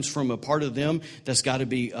really comes from a part of them that's got to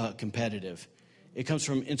be competitive. It comes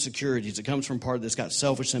from insecurities. It comes from part that's got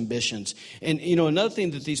selfish ambitions. And, another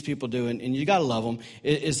thing that these people do, and you got to love them,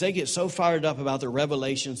 is they get so fired up about their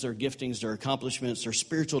revelations, their giftings, their accomplishments, their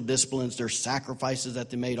spiritual disciplines, their sacrifices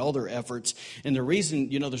that they made, all their efforts. And the reason,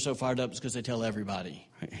 they're so fired up is because they tell everybody.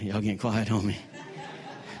 Y'all getting quiet on me?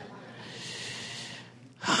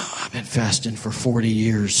 I've been fasting for 40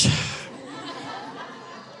 years.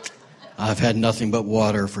 I've had nothing but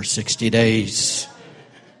water for 60 days.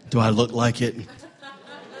 Do I look like it?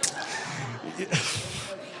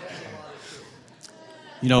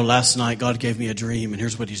 Last night God gave me a dream, and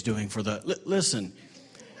here's what He's doing for the. Listen,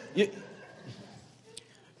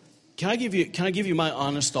 can I give you my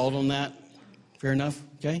honest thought on that? Fair enough.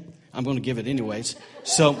 Okay, I'm going to give it anyways.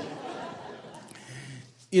 So,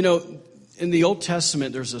 in the Old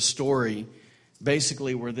Testament, there's a story,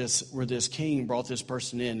 basically where this king brought this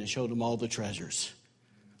person in and showed him all the treasures.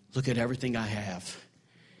 Look at everything I have.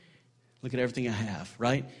 Look at everything I have,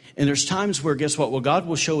 right? And there's times where, guess what? Well, God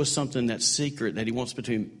will show us something that's secret that He wants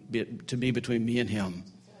to be between me and Him,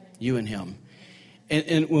 you and Him.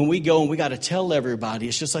 And when we go and we got to tell everybody,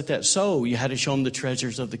 it's just like that. So you had to show them the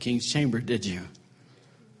treasures of the king's chamber, did you?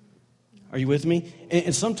 Are you with me?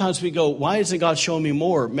 And sometimes we go, why isn't God showing me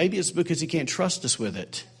more? Maybe it's because He can't trust us with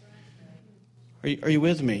it. Are you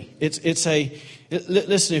with me?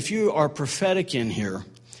 Listen, if you are prophetic in here,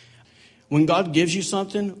 when God gives you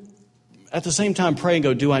something, at the same time, pray and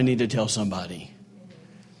go, do I need to tell somebody?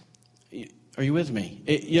 Are you with me?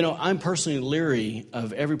 I'm personally leery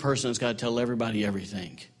of every person that's got to tell everybody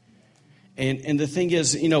everything. And the thing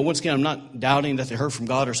is, once again, I'm not doubting that they heard from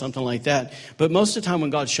God or something like that. But most of the time when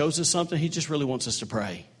God shows us something, He just really wants us to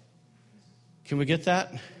pray. Can we get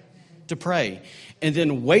that? To pray. And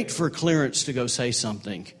then wait for clearance to go say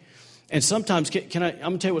something. And sometimes, I'm going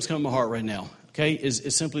to tell you what's coming to my heart right now. Okay,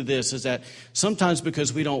 is simply this, is that sometimes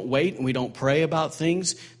because we don't wait and we don't pray about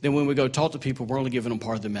things, then when we go talk to people, we're only giving them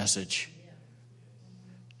part of the message.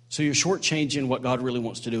 So you're shortchanging what God really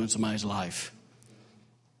wants to do in somebody's life.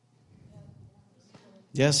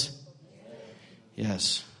 Yes?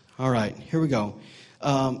 Yes. All right, here we go.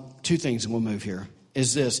 2 things and we'll move here.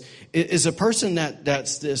 Is a person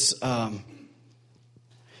that's this...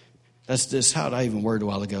 That's this, how did I even word a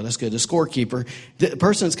while ago? That's good. The scorekeeper. The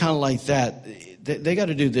person that's kind of like that, they got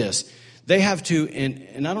to do this. They have to,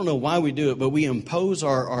 and I don't know why we do it, but we impose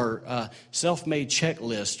our self-made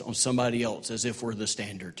checklist on somebody else as if we're the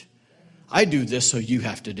standard. I do this, so you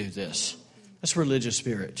have to do this. That's religious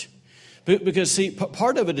spirit. Because, see,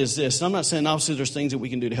 part of it is this. And I'm not saying, obviously, there's things that we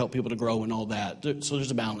can do to help people to grow and all that. So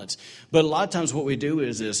there's a balance. But a lot of times what we do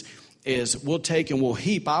is we'll take and we'll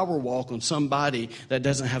heap our walk on somebody that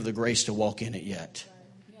doesn't have the grace to walk in it yet.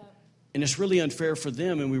 And it's really unfair for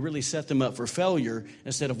them, and we really set them up for failure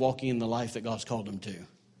instead of walking in the life that God's called them to.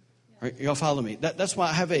 Right? Y'all follow me? That's why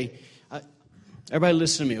I have everybody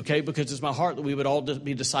listen to me, okay? Because it's my heart that we would all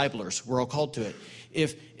be disciplers. We're all called to it.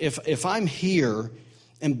 If I'm here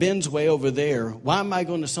and Ben's way over there, why am I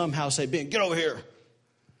going to somehow say, Ben, get over here?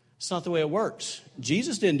 It's not the way it works.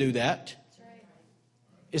 Jesus didn't do that.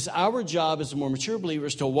 It's our job as the more mature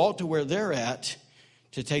believers to walk to where they're at,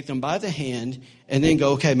 to take them by the hand, and then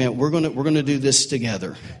go, okay, man, we're gonna do this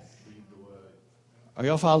together. Are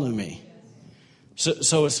y'all following me?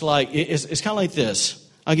 So it's like it's kind of like this.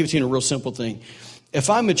 I'll give it to you in a real simple thing. If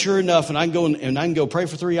I'm mature enough and I can go pray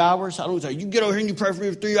for 3 hours, I don't say, you get over here and you pray for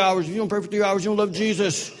me for 3 hours. If you don't pray for 3 hours, you don't love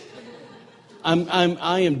Jesus.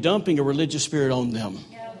 I am dumping a religious spirit on them.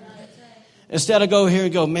 Instead, I go here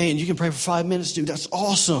and go, man, you can pray for 5 minutes, dude. That's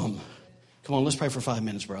awesome. Come on, let's pray for 5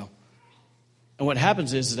 minutes, bro. And what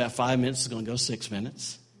happens is that 5 minutes is going to go 6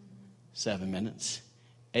 minutes, 7 minutes,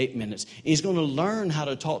 8 minutes. He's going to learn how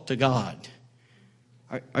to talk to God.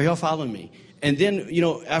 Are y'all following me? And then,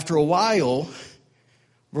 after a while,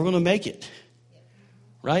 we're going to make it.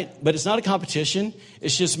 Right? But it's not a competition.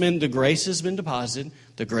 It's just the grace has been deposited.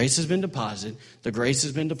 The grace has been deposited. The grace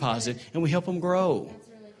has been deposited. And we help them grow.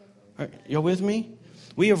 Y'all with me?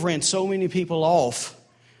 We have ran so many people off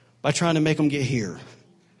by trying to make them get here.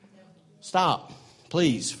 Stop.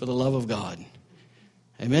 Please, for the love of God.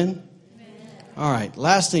 Amen? All right.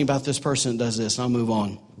 Last thing about this person that does this, and I'll move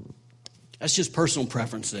on. That's just personal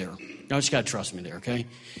preference there. Y'all just got to trust me there, okay?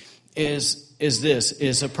 Is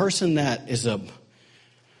a person that is a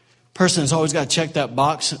person that's always got to check that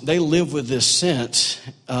box. They live with this sense.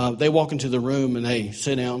 They walk into the room and they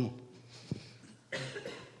sit down.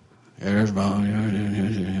 There's Bob.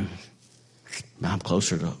 I'm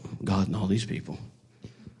closer to God than all these people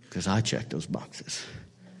because I check those boxes.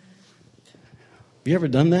 Have you ever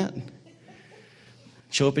done that?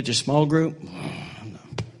 Show up at your small group?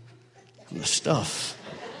 The stuff.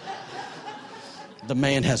 The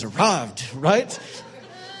man has arrived, right?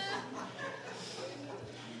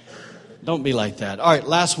 Don't be like that. All right,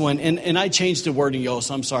 last one. And I changed the wording, y'all,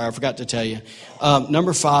 so I'm sorry. I forgot to tell you.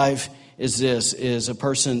 Number 5 is a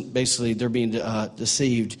person, basically, they're being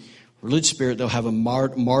deceived. Religious spirit, they'll have a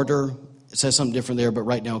martyr. It says something different there, but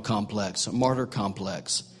right now complex. A martyr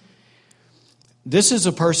complex. This is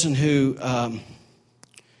a person who,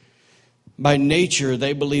 by nature,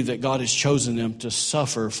 they believe that God has chosen them to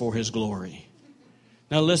suffer for his glory.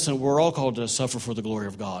 Now listen, we're all called to suffer for the glory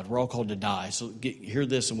of God. We're all called to die. So hear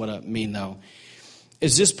this and what I mean, though.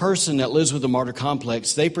 Is this person that lives with a martyr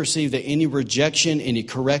complex, they perceive that any rejection, any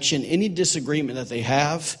correction, any disagreement that they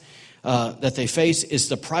have, that they face, is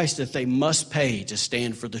the price that they must pay to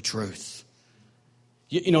stand for the truth.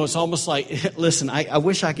 You know, it's almost like, listen, I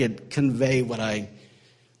wish I could convey what I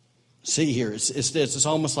see here. It's this. It's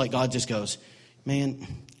almost like God just goes, man,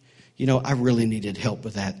 you know, I really needed help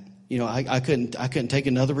with that. You know, I couldn't take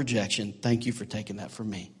another rejection. Thank you for taking that from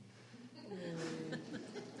me.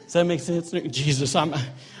 Does that make sense? Jesus, I'm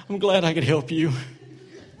glad I could help you.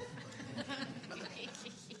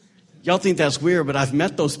 Y'all think that's weird, but I've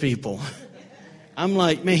met those people. I'm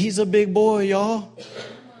like, man, he's a big boy, y'all.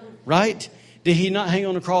 Right? Did he not hang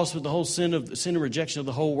on the cross with the whole sin and rejection of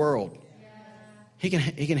the whole world? He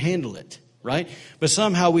can handle it, right? But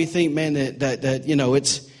somehow we think, man, that you know,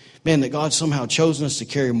 it's, man, that God's somehow chosen us to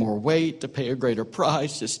carry more weight, to pay a greater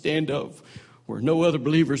price, to stand up where no other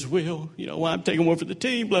believers will. You know, why I'm taking one for the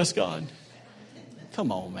team, bless God.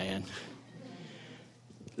 Come on, man.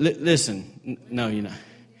 Listen, no, you know.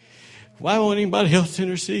 Why won't anybody else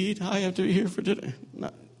intercede? I have to be here for today.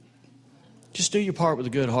 No. Just do your part with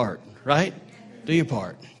a good heart, right? Do your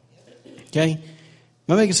part. Okay? Am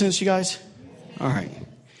I making sense, you guys? All right.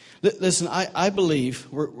 Listen, I believe,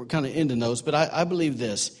 we're kind of ending those, but I believe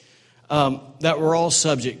this, that we're all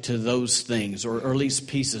subject to those things, or at least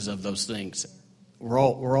pieces of those things. We're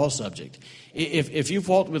all subject. If you've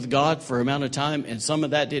walked with God for an amount of time and some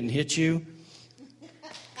of that didn't hit you,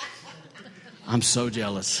 I'm so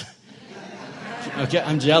jealous. Okay,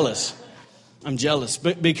 I'm jealous.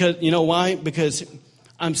 But because, you know why? Because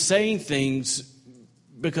I'm saying things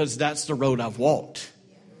because that's the road I've walked.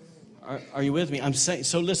 Are you with me? I'm saying,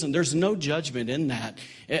 so listen, there's no judgment in that.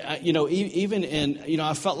 You know, even in, you know,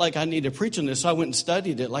 I felt like I needed to preach on this, so I went and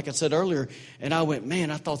studied it, like I said earlier, and I went,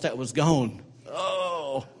 man, I thought that was gone.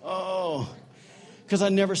 Oh, because I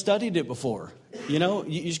never studied it before. You know,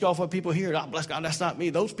 you just go off what people hear. Oh, bless God, that's not me.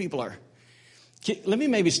 Those people are. Let me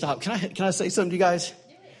maybe stop. Can I say something to you guys?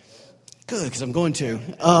 Good, because I'm going to.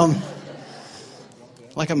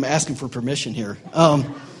 Like I'm asking for permission here.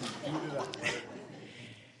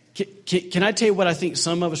 Can I tell you what I think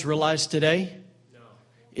some of us realize today? No.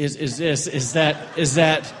 Is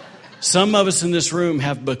that some of us in this room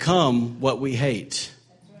have become what we hate.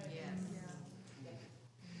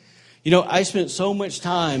 You know, I spent so much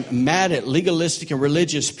time mad at legalistic and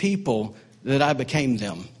religious people that I became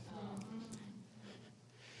them.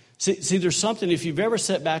 See, there's something, if you've ever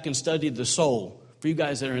sat back and studied the soul, for you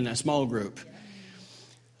guys that are in that small group,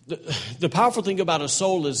 the powerful thing about a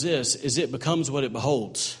soul is this, is it becomes what it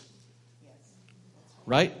beholds.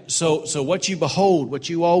 Right? So what you behold, what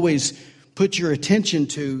you always put your attention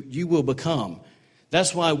to, you will become.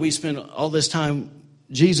 That's why we spend all this time,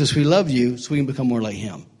 Jesus, we love you, so we can become more like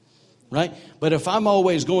him. Right? But if I'm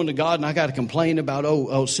always going to God and I got to complain about,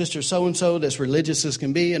 oh, sister so-and-so that's religious as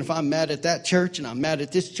can be, and if I'm mad at that church and I'm mad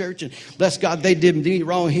at this church, and bless God, they did me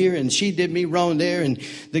wrong here and she did me wrong there, and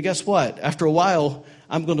then guess what? After a while,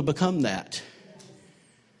 I'm going to become that.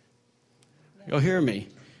 Y'all hear me?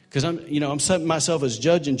 Because I'm setting myself as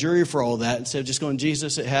judge and jury for all that instead of just going,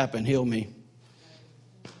 Jesus, it happened, heal me.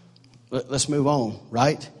 Let's move on,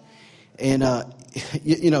 right? And,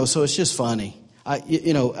 so it's just funny. I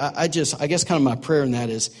guess kind of my prayer in that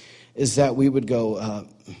is that we would go,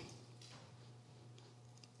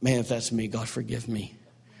 man, if that's me, God forgive me.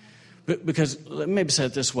 Because let me maybe say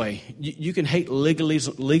it this way. You can hate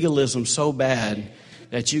legalism so bad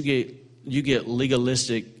that you get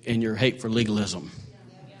legalistic in your hate for legalism.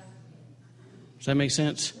 Does that make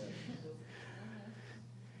sense?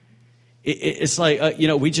 It's like,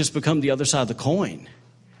 we just become the other side of the coin,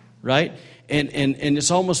 right? And it's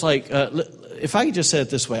almost like, if I could just say it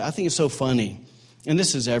this way, I think it's so funny. And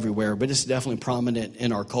this is everywhere, but it's definitely prominent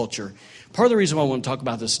in our culture. Part of the reason why I want to talk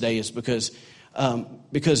about this today is because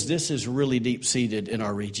this is really deep-seated in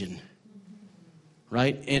our region,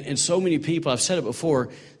 right? And so many people, I've said it before,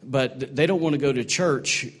 but they don't want to go to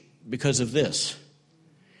church because of this.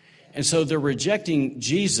 And so they're rejecting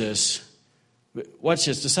Jesus. Watch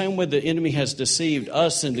this. The same way the enemy has deceived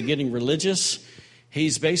us into getting religious,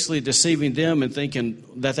 he's basically deceiving them and thinking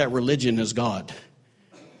that religion is God.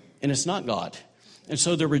 And it's not God. And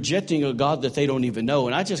so they're rejecting a God that they don't even know.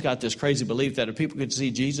 And I just got this crazy belief that if people could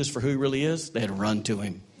see Jesus for who he really is, they'd run to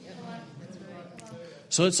him.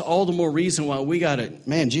 So it's all the more reason why we got to,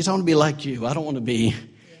 man, Jesus, I want to be like you. I don't want to be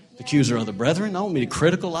the accuser of the brethren. I don't want to be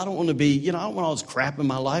critical. I don't want to be, I don't want all this crap in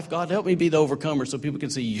my life. God, help me be the overcomer so people can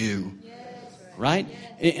see you. Right?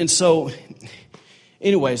 And so,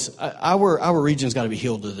 anyways, our region's got to be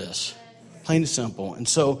healed to this. Plain and simple. And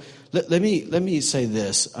so let me say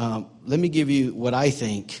this. Let me give you what I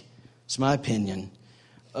think, it's my opinion,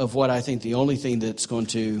 of what I think the only thing that's going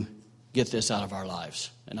to get this out of our lives.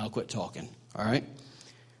 And I'll quit talking. All right?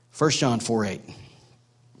 1 John 4:8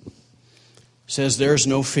 says there's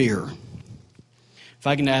no fear. If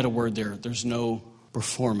I can add a word there's no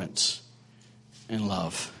performance in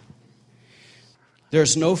love.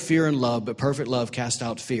 There's no fear in love, but perfect love casts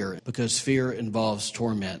out fear, because fear involves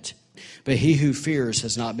torment. But he who fears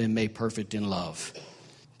has not been made perfect in love.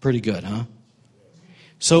 Pretty good, huh?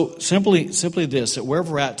 So simply this, that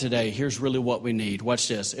wherever we're at today, here's really what we need. Watch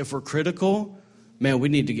this. If we're critical, man, we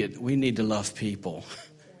need to love people.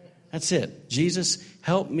 That's it. Jesus,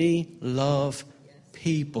 help me love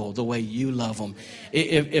people the way you love them.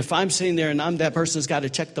 If I'm sitting there and I'm that person that's got to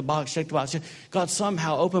check the box, God,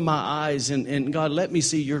 somehow open my eyes and God, let me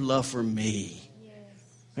see your love for me.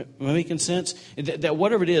 Am I making sense? That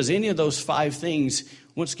whatever it is, any of those 5 things,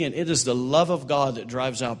 once again, it is the love of God that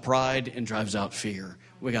drives out pride and drives out fear.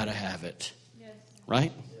 We got to have it.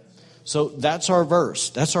 Right? So that's our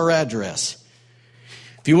verse. That's our address.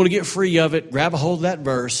 If you want to get free of it, grab a hold of that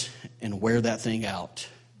verse and wear that thing out.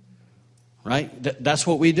 Right? That's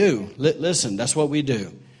what we do. Listen, that's what we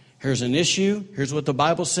do. Here's an issue. Here's what the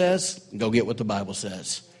Bible says. Go get what the Bible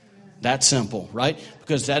says. That's simple, right?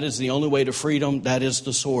 Because that is the only way to freedom. That is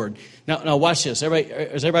the sword. Now watch this.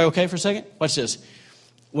 Is everybody okay for a second? Watch this.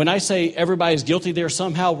 When I say everybody's guilty there,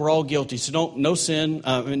 somehow we're all guilty. So no sin,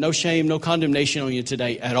 no shame, no condemnation on you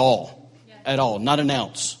today at all. At all. Not an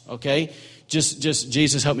ounce. Okay? Just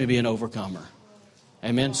Jesus, help me be an overcomer.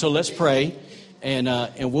 Amen. So let's pray, and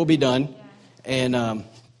we'll be done. And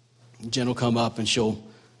Jen will come up and she'll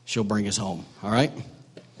bring us home. All right?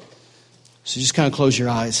 So just kind of close your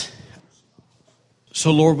eyes.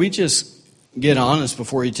 So Lord, we just get honest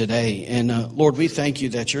before you today. And Lord, we thank you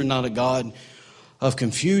that you're not a God of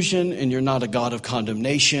confusion and you're not a God of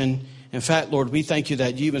condemnation. In fact, Lord, we thank you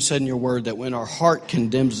that you even said in your word that when our heart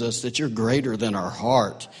condemns us, that you're greater than our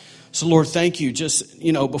heart. So Lord, thank you. Just,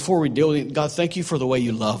 before we deal with it, God, thank you for the way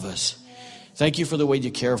you love us. Thank you for the way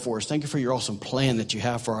you care for us. Thank you for your awesome plan that you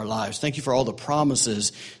have for our lives. Thank you for all the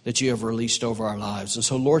promises that you have released over our lives. And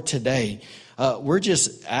so, Lord, today, we're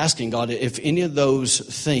just asking, God, if any of those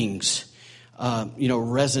things,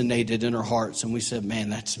 resonated in our hearts and we said, man,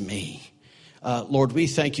 that's me. Lord, we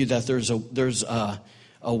thank you that there's a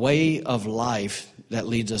way of life that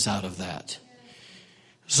leads us out of that.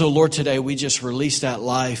 So, Lord, today we just release that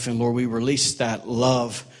life, and Lord, we release that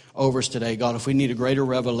love over us today. God, if we need a greater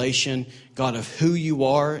revelation, God, of who you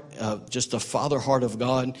are, just the Father heart of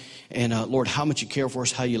God, and Lord, how much you care for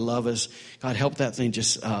us, how you love us. God, help that thing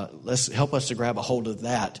let's help us to grab a hold of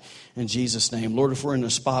that in Jesus' name. Lord, if we're in a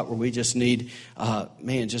spot where we just need, I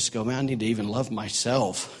need to even love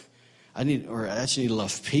myself. I actually need to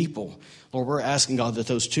love people. Lord, we're asking, God, that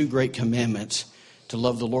those 2 great commandments, to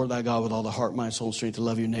love the Lord thy God with all the heart, mind, soul, and strength, to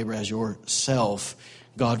love your neighbor as yourself,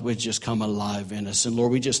 God would just come alive in us. And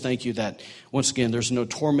Lord, we just thank you that, once again, there's no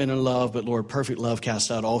torment in love, but Lord, perfect love casts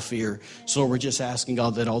out all fear. So Lord, we're just asking,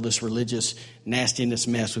 God, that all this religious nastiness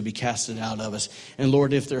mess would be casted out of us. And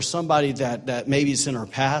Lord, if there's somebody that maybe is in our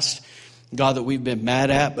past, God, that we've been mad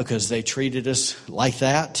at because they treated us like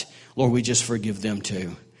that, Lord, we just forgive them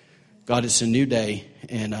too. God, it's a new day,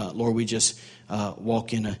 and Lord, we just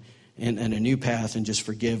walk in a new path and just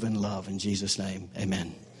forgive and love. In Jesus' name,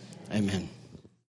 amen. Amen.